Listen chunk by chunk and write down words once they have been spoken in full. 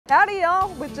Howdy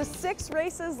y'all! With just 6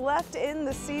 races left in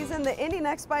the season, the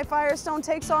INDYNXT by Firestone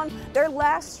takes on their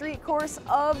last street course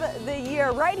of the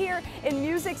year right here in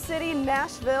Music City,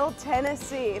 Nashville,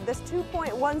 Tennessee. This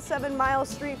 2.17-mile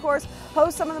street course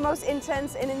hosts some of the most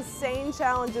intense and insane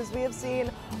challenges we have seen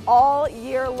all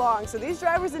year long. So these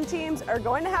drivers and teams are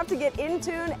going to have to get in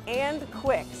tune and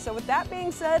quick. So with that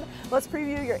being said, let's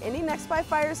preview your INDYNXT by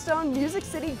Firestone Music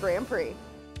City Grand Prix.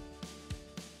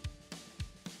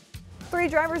 3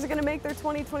 drivers are going to make their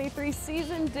 2023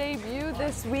 season debut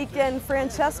this weekend.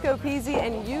 Francesco Pizzi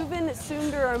and Yuvan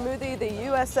Sundaramudi, the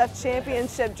USF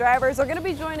Championship drivers, are going to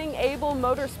be joining Able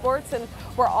Motorsports, and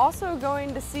we're also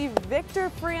going to see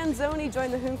Victor Franzoni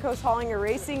join the Juncos Hollinger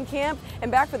Racing Camp, and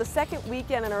back for the 2nd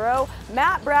weekend in a row,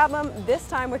 Matt Brabham, this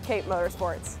time with Cape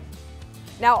Motorsports.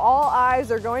 Now all eyes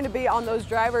are going to be on those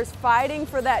drivers fighting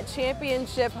for that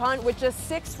championship hunt with just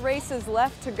 6 races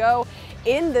left to go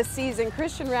in the season.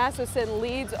 Christian Rasmussen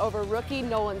leads over rookie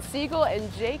Nolan Siegel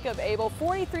and Jacob Abel,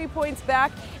 43 points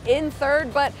back in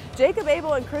 3rd, but Jacob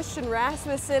Abel and Christian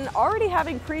Rasmussen already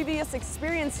having previous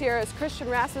experience here, as Christian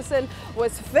Rasmussen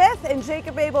was 5th and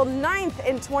Jacob Abel 9th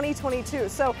in 2022.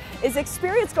 So is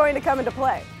experience going to come into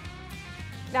play?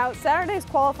 Now, Saturday's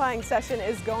qualifying session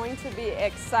is going to be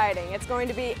exciting. It's going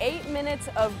to be 8 minutes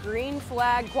of green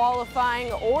flag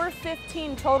qualifying or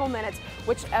 15 total minutes,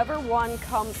 whichever one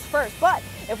comes first. But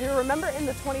if we remember in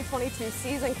the 2022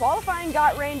 season, qualifying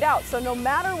got rained out. So no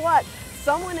matter what,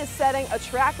 someone is setting a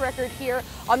track record here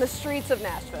on the streets of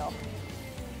Nashville.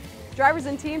 Drivers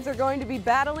and teams are going to be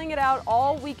battling it out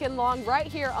all weekend long right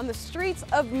here on the streets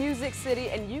of Music City,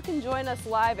 and you can join us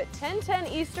live at 10:10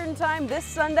 Eastern Time this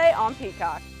Sunday on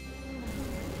Peacock.